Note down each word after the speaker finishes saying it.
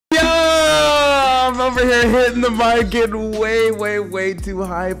over here hitting the mic, getting way too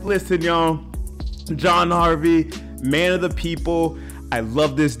hype. Listen, y'all, John Harvie, man of the people. I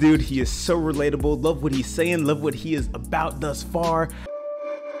love this dude. He is so relatable. Love what he's saying. Love what he is about thus far.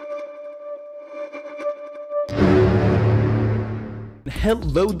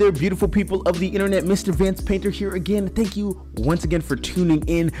 Hello there, beautiful people of the internet. Mr. Vance Painter here again. Thank you once again for tuning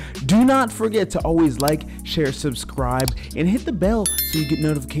in. Do not forget to always like, share, subscribe, and hit the bell so you get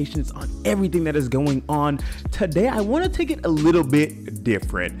notifications on everything that is going on. Today, I want to take it a little bit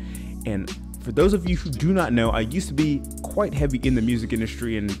different. And for those of you who do not know, I used to be quite heavy in the music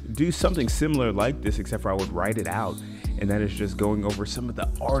industry and do something similar like this, except for I would write it out. And that is just going over some of the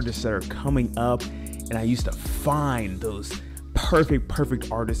artists that are coming up. And I used to find those perfect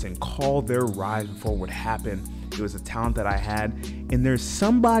artists and call their rise before it would happen. It was a talent that I had, and there's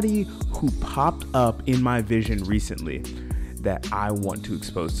somebody who popped up in my vision recently that I want to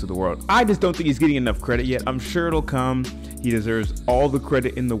expose to the world. I just don't think he's getting enough credit yet. I'm sure it'll come. He deserves all the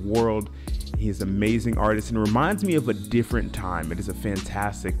credit in the world. He is an amazing artist and reminds me of a different time. It is a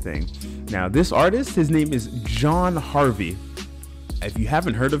fantastic thing. Now, this artist, his name is John Harvie. If you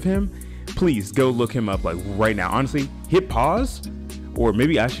haven't heard of him, please go look him up like right now. Honestly, hit pause, or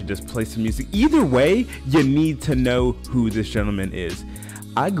maybe I should just play some music. Either way, you need to know who this gentleman is.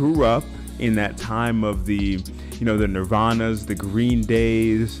 I grew up in that time of the Nirvanas, the Green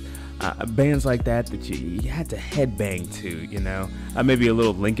Days, bands like that you had to headbang to, maybe a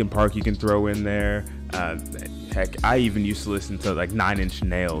little Linkin Park you can throw in there. Heck, I even used to listen to like 9 Inch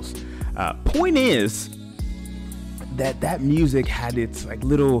Nails. Point is that music had its like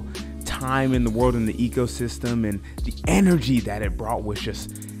little time in the world, in the ecosystem, and the energy that it brought was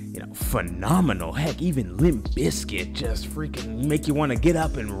just phenomenal. Heck, even Limp Bizkit just freaking make you want to get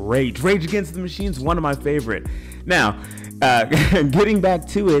up and Rage Against the Machine's one of my favorite. Now getting back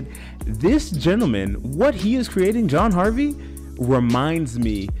to it, this gentleman, what he is creating, John Harvie, reminds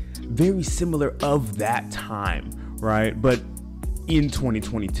me very similar of that time, right? But in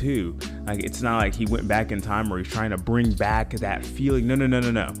 2022, like, it's not like he went back in time or he's trying to bring back that feeling.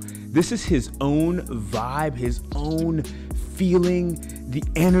 No. This is his own vibe, his own feeling. The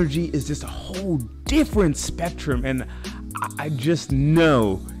energy is just a whole different spectrum, and I just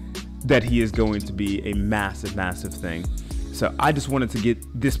know that he is going to be a massive thing. So I just wanted to get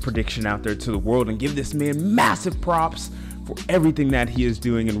this prediction out there to the world and give this man massive props for everything that he is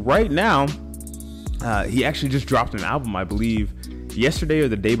doing. And right now, he actually just dropped an album, I believe yesterday or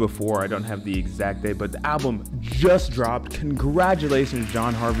the day before. I don't have the exact day, but the album just dropped. Congratulations,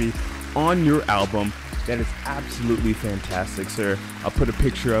 John Harvie, on your album. That is absolutely fantastic, sir. I'll put a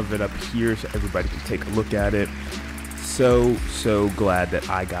picture of it up here so everybody can take a look at it. So glad that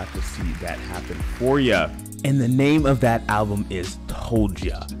I got to see that happen for you. And the name of that album is Told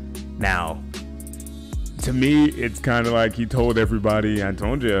Ya. Now, to me, it's kind of like he told everybody, I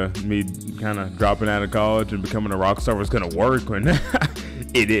told you, me kind of dropping out of college and becoming a rock star was going to work, when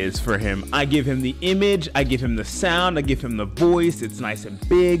it is for him. I give him the image, I give him the sound, I give him the voice. It's nice and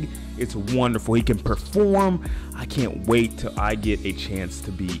big. It's wonderful. He can perform. I can't wait till I get a chance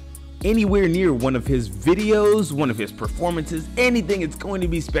to be anywhere near one of his videos, one of his performances, anything. It's going to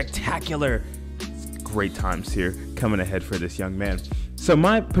be spectacular. It's great times here coming ahead for this young man. So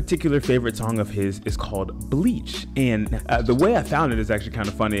my particular favorite song of his is called Bleach, and the way I found it is actually kind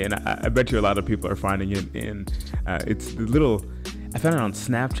of funny, and I bet you a lot of people are finding it. And it's the little, I found it on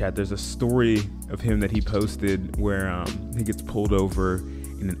Snapchat. There's a story of him that he posted where he gets pulled over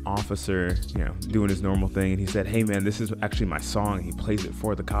and an officer, doing his normal thing, and he said, "Hey man, this is actually my song." He plays it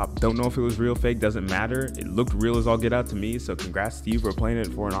for the cop. Don't know if it was real, fake, doesn't matter. It looked real as all get out to me, so congrats to you for playing it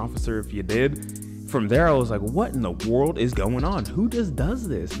for an officer if you did. From there, I was like, what in the world is going on? Who just does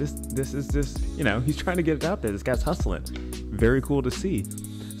this? This is just, he's trying to get it out there. This guy's hustling. Very cool to see.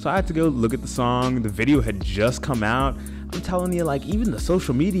 So I had to go look at the song. The video had just come out. I'm telling you, like, even the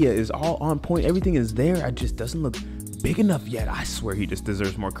social media is all on point. Everything is there. It just doesn't look big enough yet. I swear he just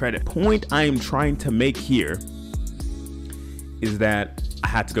deserves more credit. Point I am trying to make here is that I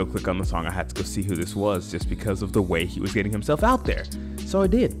had to go click on the song. I had to go see who this was just because of the way he was getting himself out there. So I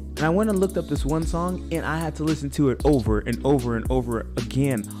did. And I went and looked up this one song, and I had to listen to it over and over and over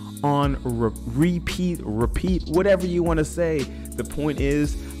again on repeat, whatever you want to say. The point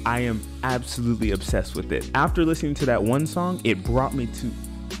is, I am absolutely obsessed with it. After listening to that one song, it brought me to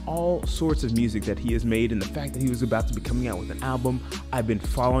all sorts of music that he has made, and the fact that he was about to be coming out with an album. I've been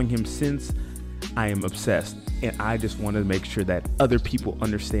following him since. I am obsessed, and I just want to make sure that other people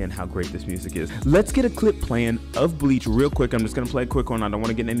understand how great this music is. Let's get a clip playing of Bleach real quick. I'm just going to play a quick one. I don't want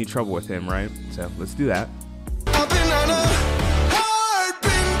to get in any trouble with him, right? So let's do that. I've been on a heart,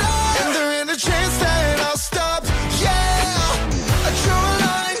 been down, and there ain't a chance that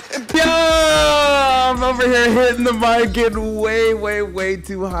here hitting the mic, getting way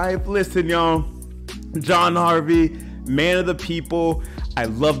too hype. Listen, y'all, John Harvie, man of the people. I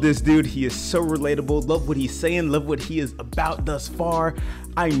love this dude. He is so relatable. Love what he's saying. Love what he is about thus far.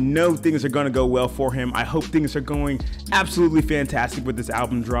 I know things are going to go well for him. I hope things are going absolutely fantastic with this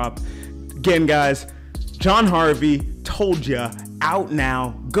album drop. Again, guys, John Harvie, told ya, out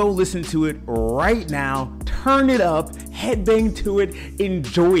now. Go listen to it right now. Turn it up, headbang to it,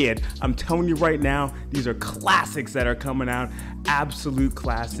 enjoy it. I'm telling you right now, these are classics that are coming out. Absolute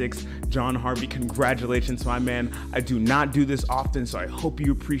classics. John Harvie, congratulations, my man. I do not do this often, so I hope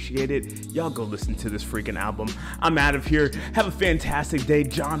you appreciate it. Y'all go listen to this freaking album. I'm out of here. Have a fantastic day.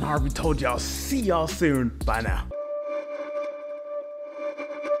 John Harvie told y'all. See y'all soon. Bye now.